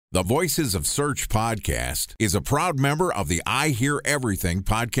The Voices of Search podcast is a proud member of the I Hear Everything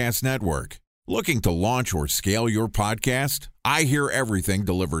podcast network. Looking to launch or scale your podcast? I Hear Everything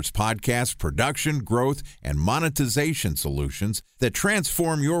delivers podcast production, growth, and monetization solutions that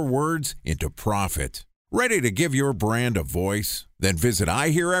transform your words into profit. Ready to give your brand a voice? Then visit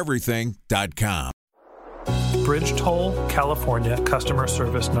iheareverything.com. Bridge toll, California, customer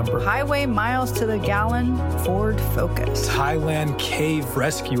service number. Highway miles to the gallon, Ford Focus. Thailand cave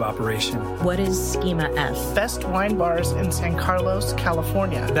rescue operation. What is Schema F? Best wine bars in San Carlos,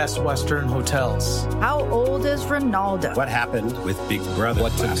 California. Best Western hotels. How old is Ronaldo? What happened with Big Brother?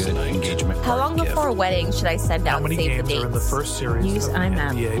 What's a good engagement? How long before a wedding should I send out How many save the games are in the dates? first series Use of the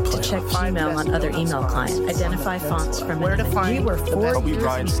IMAP NBA to playoffs? check email on other email clients. Identify fonts from Where to find We were the 4 best years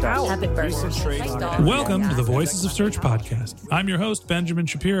Brian in Stone. power. Have it burn. Welcome to the Voices of Search podcast. I'm your host, Benjamin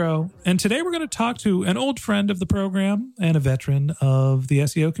Shapiro, and today we're going to talk to an old friend of the program and a veteran of the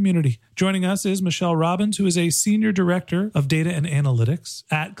SEO community. Joining us is Michelle Robbins, who is a Senior Director of Data and Analytics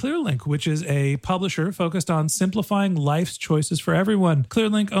at Clearlink, which is a publisher focused on simplifying life's choices for everyone.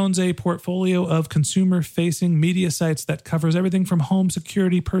 Clearlink owns a portfolio of consumer-facing media sites that covers everything from home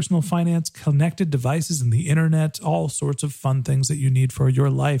security, personal finance, connected devices, and the internet, all sorts of fun things that you need for your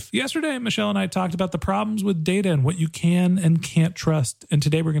life. Yesterday, Michelle and I talked about the problems with data and what you can and can't trust. And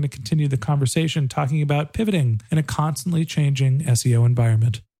today we're going to continue the conversation talking about pivoting in a constantly changing SEO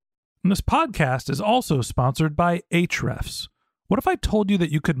environment. And this podcast is also sponsored by Ahrefs. What if I told you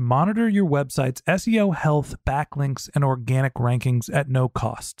that you could monitor your website's SEO health, backlinks, and organic rankings at no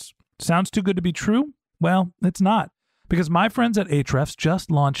costs? Sounds too good to be true? Well, it's not, because my friends at Ahrefs just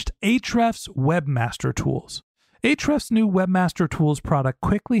launched Ahrefs Webmaster Tools. Ahrefs' new Webmaster Tools product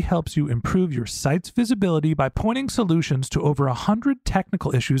quickly helps you improve your site's visibility by pointing solutions to over 100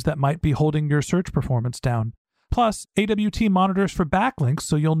 technical issues that might be holding your search performance down. Plus, AWT monitors for backlinks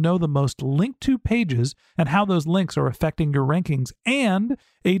so you'll know the most linked to pages and how those links are affecting your rankings. And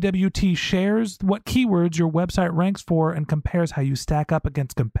AWT shares what keywords your website ranks for and compares how you stack up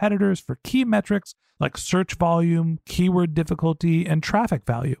against competitors for key metrics like search volume, keyword difficulty, and traffic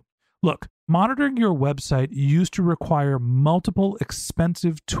value. Look, monitoring your website used to require multiple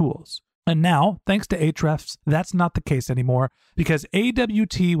expensive tools. And now, thanks to Ahrefs, that's not the case anymore because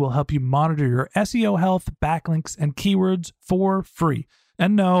AWT will help you monitor your SEO health, backlinks, and keywords for free.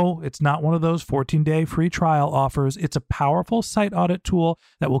 And no, it's not one of those 14-day free trial offers. It's a powerful site audit tool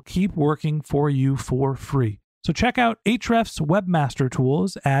that will keep working for you for free. So check out Ahrefs Webmaster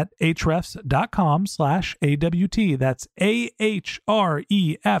Tools at ahrefs.com/AWT. That's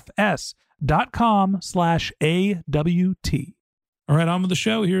ahrefs.com/AWT. All right, on with the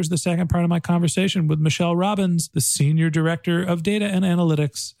show. Here's the second part of my conversation with Michelle Robbins, the Senior Director of Data and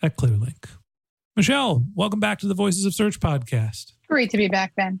Analytics at Clearlink. Michelle, welcome back to the Voices of Search podcast. Great to be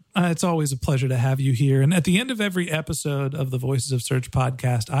back, Ben. It's always a pleasure to have you here. And at the end of every episode of the Voices of Search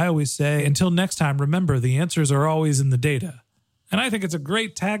podcast, I always say, until next time, remember, the answers are always in the data. And I think it's a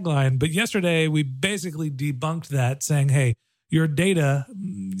great tagline. But yesterday, we basically debunked that, saying, hey, your data,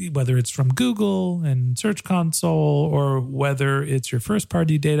 whether it's from Google and Search Console or whether it's your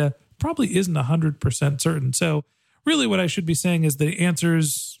first-party data, probably isn't 100% certain. So really what I should be saying is the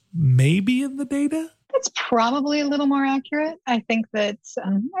answers may be in the data. That's probably a little more accurate. I think that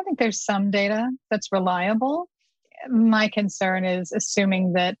I think there's some data that's reliable. My concern is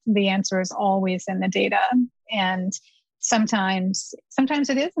assuming that the answer is always in the data, and sometimes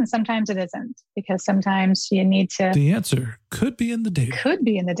it is, and sometimes it isn't, because sometimes you need to. The answer could be in the data. Could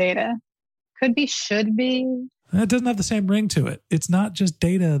be in the data. Could be. Should be. It doesn't have the same ring to it. It's not just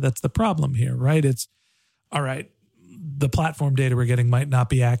data that's the problem here, right? It's all right. The platform data we're getting might not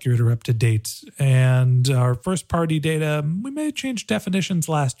be accurate or up to date. And our first party data, we may have changed definitions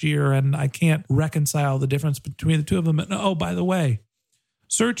last year, and I can't reconcile the difference between the two of them. And oh, by the way,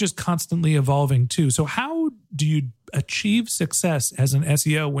 search is constantly evolving too. So how do you achieve success as an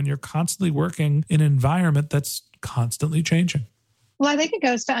SEO when you're constantly working in an environment that's constantly changing? Well, I think it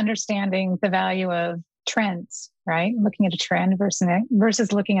goes to understanding the value of trends, right? Looking at a trend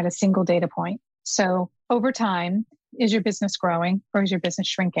versus looking at a single data point. So over time, is your business growing or is your business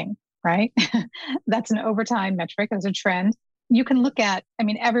shrinking, right? That's an overtime metric as a trend. You can look at,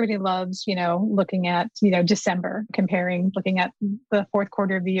 everybody loves, looking at, December, looking at the fourth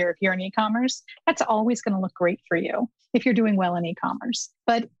quarter of the year. If you're in e-commerce, that's always going to look great for you if you're doing well in e-commerce.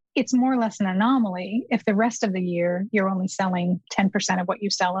 But it's more or less an anomaly if the rest of the year you're only selling 10% of what you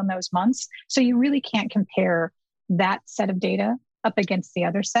sell in those months. So you really can't compare that set of data up against the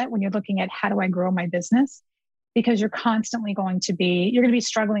other set when you're looking at how do I grow my business? Because you're constantly going to be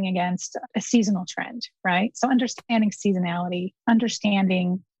struggling against a seasonal trend, right? So understanding seasonality,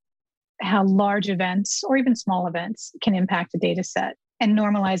 understanding how large events or even small events can impact a data set and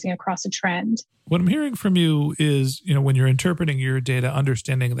normalizing across a trend. What I'm hearing from you is, when you're interpreting your data,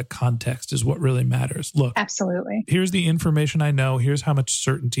 understanding the context is what really matters. Look, absolutely. Here's the information I know. Here's how much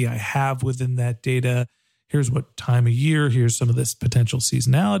certainty I have within that data. Here's what time of year. Here's some of this potential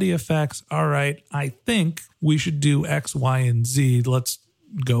seasonality effects. All right, I think we should do X, Y, and Z. Let's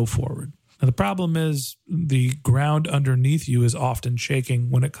go forward. Now, the problem is the ground underneath you is often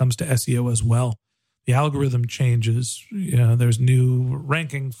shaking when it comes to SEO as well. The algorithm changes. There's new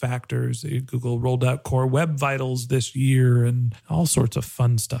ranking factors. Google rolled out Core Web Vitals this year, and all sorts of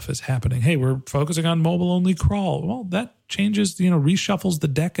fun stuff is happening. Hey, we're focusing on mobile-only crawl. Well, that changes, reshuffles the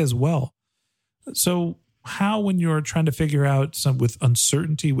deck as well. So how, when you're trying to figure out with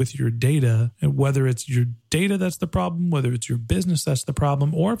uncertainty with your data, and whether it's your data that's the problem, whether it's your business that's the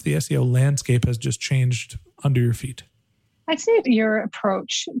problem, or if the SEO landscape has just changed under your feet? I'd say your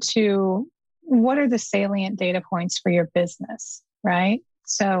approach to what are the salient data points for your business, right?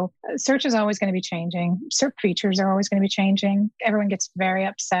 So search is always going to be changing. Search features are always going to be changing. Everyone gets very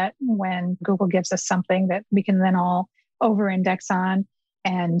upset when Google gives us something that we can then all over-index on.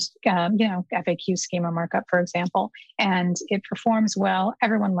 And, FAQ schema markup, for example, and it performs well.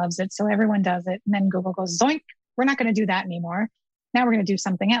 Everyone loves it. So everyone does it. And then Google goes, zoink, we're not going to do that anymore. Now we're going to do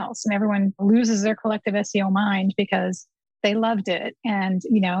something else. And everyone loses their collective SEO mind because they loved it. And,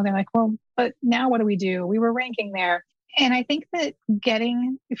 they're like, well, but now what do we do? We were ranking there. And I think that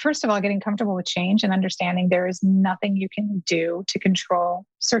getting comfortable with change and understanding there is nothing you can do to control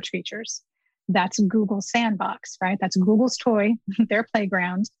search features. That's Google's sandbox, right? That's Google's toy, their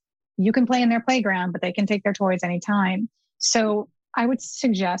playground. You can play in their playground, but they can take their toys anytime. So I would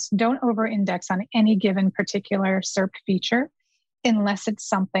suggest don't over-index on any given particular SERP feature unless it's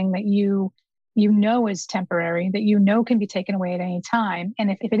something that you is temporary, that can be taken away at any time.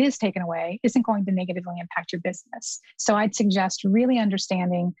 And if it is taken away, isn't going to negatively impact your business. So I'd suggest really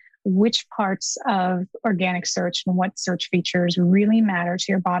understanding which parts of organic search and what search features really matter to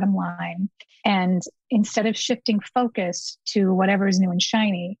your bottom line. And instead of shifting focus to whatever is new and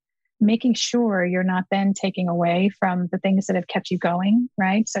shiny, making sure you're not then taking away from the things that have kept you going,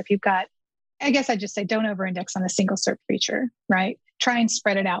 right? So if you've got, I guess I'd just say don't over-index on a single search feature, right? Try and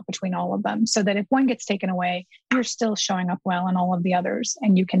spread it out between all of them so that if one gets taken away, you're still showing up well in all of the others.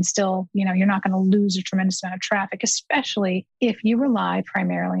 And you can still, you're not going to lose a tremendous amount of traffic, especially if you rely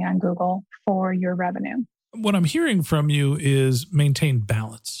primarily on Google for your revenue. What I'm hearing from you is maintain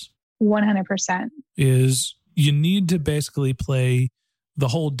balance. 100%. Is you need to basically play the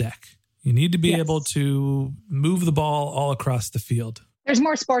whole deck. You need to be able to move the ball all across the field. There's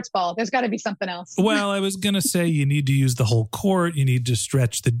more sports ball. There's got to be something else. Well, I was going to say you need to use the whole court. You need to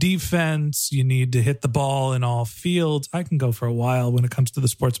stretch the defense. You need to hit the ball in all fields. I can go for a while when it comes to the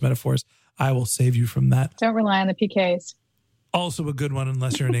sports metaphors. I will save you from that. Don't rely on the PKs. Also a good one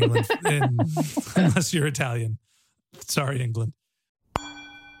unless you're in England, unless you're Italian. Sorry, England.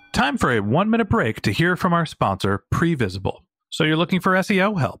 Time for a 1-minute break to hear from our sponsor, Previsible. So you're looking for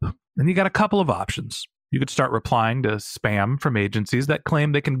SEO help, and you got a couple of options. You could start replying to spam from agencies that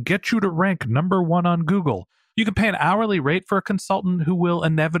claim they can get you to rank number 1 on Google. You can pay an hourly rate for a consultant who will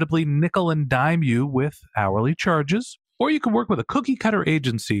inevitably nickel and dime you with hourly charges. Or you can work with a cookie-cutter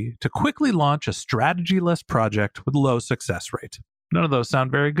agency to quickly launch a strategy-less project with low success rate. None of those sound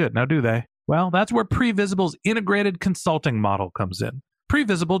very good, now do they? Well, that's where Previsible's integrated consulting model comes in.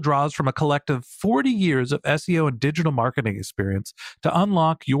 Previsible draws from a collective 40 years of SEO and digital marketing experience to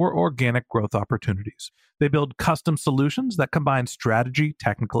unlock your organic growth opportunities. They build custom solutions that combine strategy,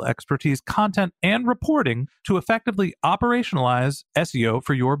 technical expertise, content, and reporting to effectively operationalize SEO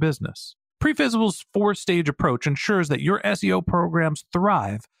for your business. Previsible's 4-stage approach ensures that your SEO programs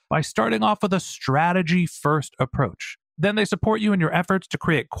thrive by starting off with a strategy-first approach. Then they support you in your efforts to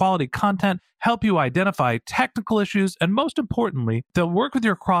create quality content, help you identify technical issues, and most importantly, they'll work with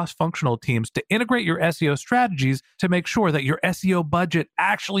your cross-functional teams to integrate your SEO strategies to make sure that your SEO budget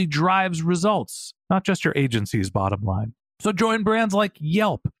actually drives results, not just your agency's bottom line. So join brands like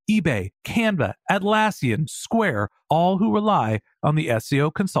Yelp, eBay, Canva, Atlassian, Square, all who rely on the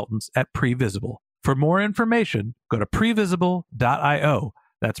SEO consultants at Previsible. For more information, go to previsible.io.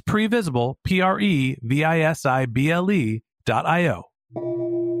 That's Previsible, Previsible.io.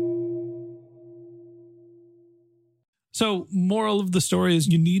 So moral of the story is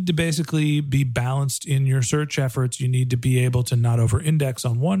you need to basically be balanced in your search efforts. You need to be able to not over-index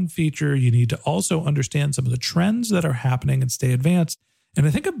on one feature. You need to also understand some of the trends that are happening and stay advanced. And I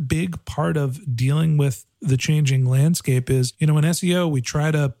think a big part of dealing with the changing landscape is, in SEO, we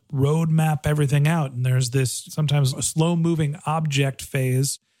try to roadmap everything out. And there's this sometimes a slow-moving object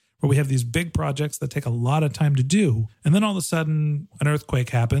phase, where we have these big projects that take a lot of time to do. And then all of a sudden an earthquake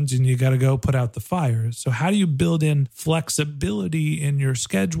happens and you got to go put out the fires. So how do you build in flexibility in your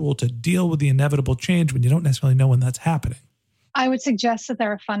schedule to deal with the inevitable change when you don't necessarily know when that's happening? I would suggest that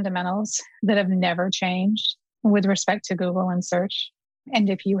there are fundamentals that have never changed with respect to Google and search. And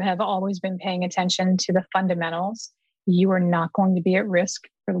if you have always been paying attention to the fundamentals, you are not going to be at risk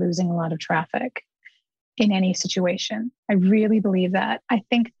for losing a lot of traffic in any situation. I really believe that. I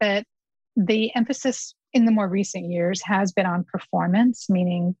think that the emphasis in the more recent years has been on performance,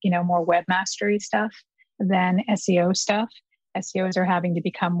 meaning, more web mastery stuff than SEO stuff. SEOs are having to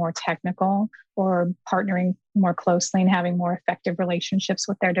become more technical or partnering more closely and having more effective relationships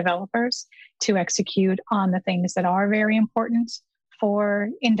with their developers to execute on the things that are very important for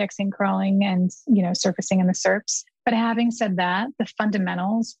indexing, crawling, and surfacing in the SERPs. But having said that, the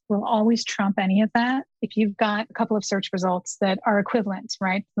fundamentals will always trump any of that. If you've got a couple of search results that are equivalent,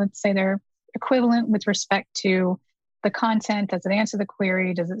 right? Let's say they're equivalent with respect to the content. Does it answer the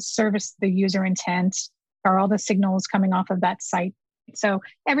query? Does it service the user intent? Are all the signals coming off of that site? So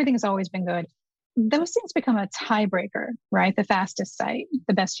everything has always been good. Those things become a tiebreaker, right? The fastest site,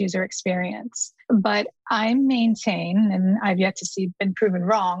 the best user experience. But I maintain, and I've yet to see been proven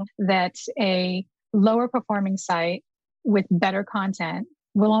wrong, that a lower performing site with better content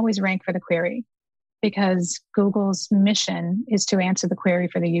will always rank for the query because Google's mission is to answer the query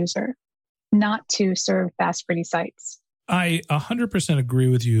for the user, not to serve fast, pretty sites. I 100% agree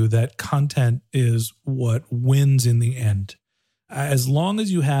with you that content is what wins in the end. As long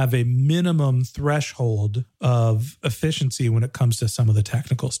as you have a minimum threshold of efficiency when it comes to some of the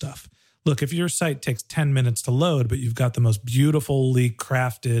technical stuff. Look, if your site takes 10 minutes to load, but you've got the most beautifully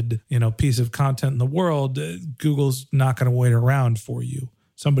crafted, piece of content in the world, Google's not going to wait around for you.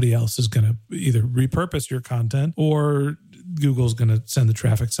 Somebody else is going to either repurpose your content or Google's going to send the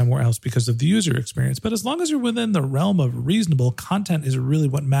traffic somewhere else because of the user experience. But as long as you're within the realm of reasonable, content is really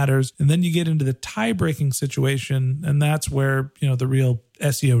what matters. And then you get into the tie-breaking situation, and that's where, the real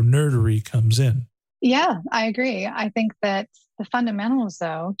SEO nerdery comes in. Yeah, I agree. I think that the fundamentals,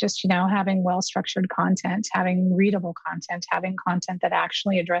 though, just, having well-structured content, having readable content, having content that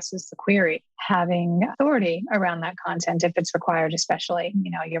actually addresses the query, having authority around that content if it's required, especially,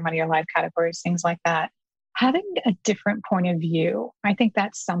 your money or life categories, things like that. Having a different point of view, I think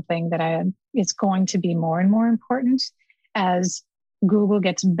that's something that is going to be more and more important as Google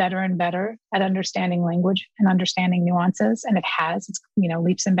gets better and better at understanding language and understanding nuances. And it's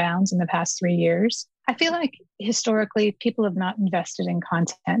leaps and bounds in the past 3 years. I feel like historically people have not invested in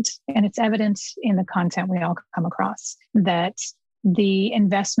content, and it's evident in the content we all come across that the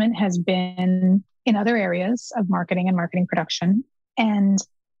investment has been in other areas of marketing and marketing production. And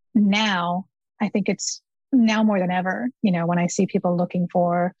now I think it's now more than ever, when I see people looking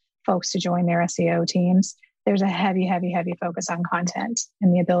for folks to join their SEO teams, there's a heavy, heavy, heavy focus on content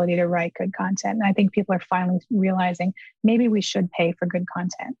and the ability to write good content. And I think people are finally realizing maybe we should pay for good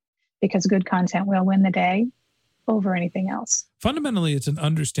content because good content will win the day over anything else. Fundamentally, it's an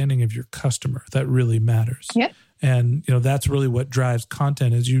understanding of your customer that really matters. Yep. And, that's really what drives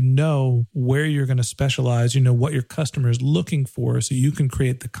content is where you're going to specialize, what your customer is looking for so you can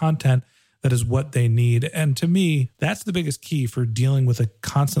create the content that is what they need. And to me, that's the biggest key for dealing with a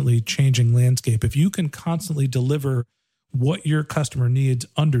constantly changing landscape. If you can constantly deliver what your customer needs,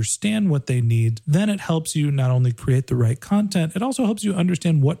 understand what they need, then it helps you not only create the right content, it also helps you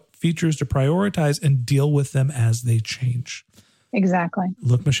understand what features to prioritize and deal with them as they change. Exactly.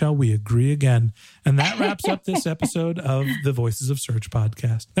 Look, Michelle, we agree again. And that wraps up this episode of the Voices of Search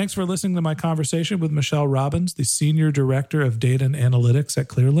podcast. Thanks for listening to my conversation with Michelle Robbins, the Senior Director of Data and Analytics at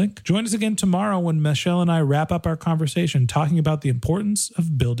ClearLink. Join us again tomorrow when Michelle and I wrap up our conversation talking about the importance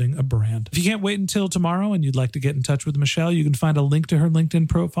of building a brand. If you can't wait until tomorrow and you'd like to get in touch with Michelle, you can find a link to her LinkedIn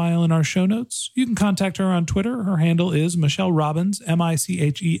profile in our show notes. You can contact her on Twitter. Her handle is Michelle Robbins,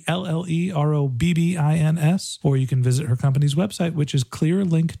 MICHELLEROBBINS, or you can visit her company's website, which is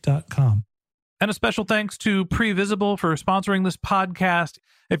clearlink.com. And a special thanks to Previsible for sponsoring this podcast.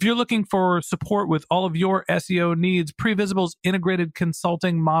 If you're looking for support with all of your SEO needs, Previsible's integrated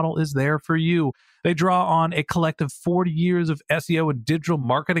consulting model is there for you. They draw on a collective 40 years of SEO and digital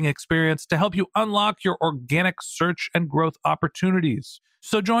marketing experience to help you unlock your organic search and growth opportunities.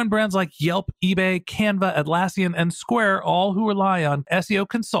 So join brands like Yelp, eBay, Canva, Atlassian, and Square, all who rely on SEO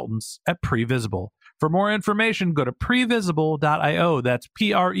consultants at Previsible. For more information, go to previsible.io. That's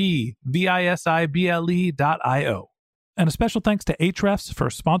previsible.io. And a special thanks to Ahrefs for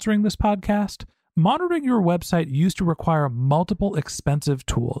sponsoring this podcast. Monitoring your website used to require multiple expensive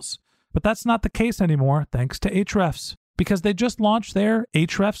tools, but that's not the case anymore thanks to Ahrefs. because they just launched their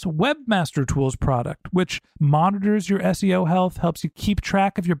Ahrefs Webmaster Tools product, which monitors your SEO health, helps you keep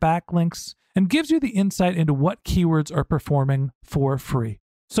track of your backlinks, and gives you the insight into what keywords are performing for free.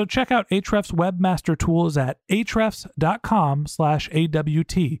 So check out Ahrefs Webmaster Tools at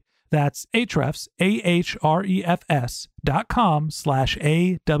ahrefs.com/AWT. That's Ahrefs,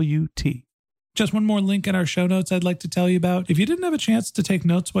 AHREFS.com/AWT. Just one more link in our show notes I'd like to tell you about. If you didn't have a chance to take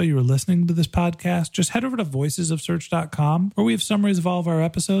notes while you were listening to this podcast, just head over to voicesofsearch.com, where we have summaries of all of our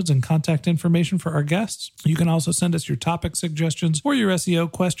episodes and contact information for our guests. You can also send us your topic suggestions or your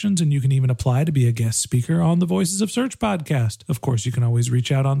SEO questions, and you can even apply to be a guest speaker on the Voices of Search podcast. Of course, you can always reach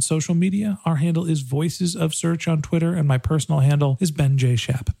out on social media. Our handle is Voices of Search on Twitter, and my personal handle is Ben J.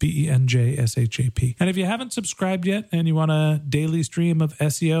 Shap, BenJShap. And if you haven't subscribed yet and you want a daily stream of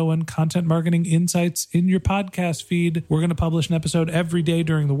SEO and content marketing insights in your podcast feed, we're going to publish an episode every day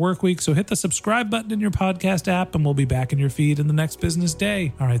during the work week. So hit the subscribe button in your podcast app and we'll be back in your feed in the next business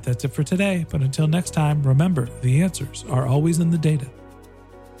day. All right, that's it for today. But until next time, remember, the answers are always in the data.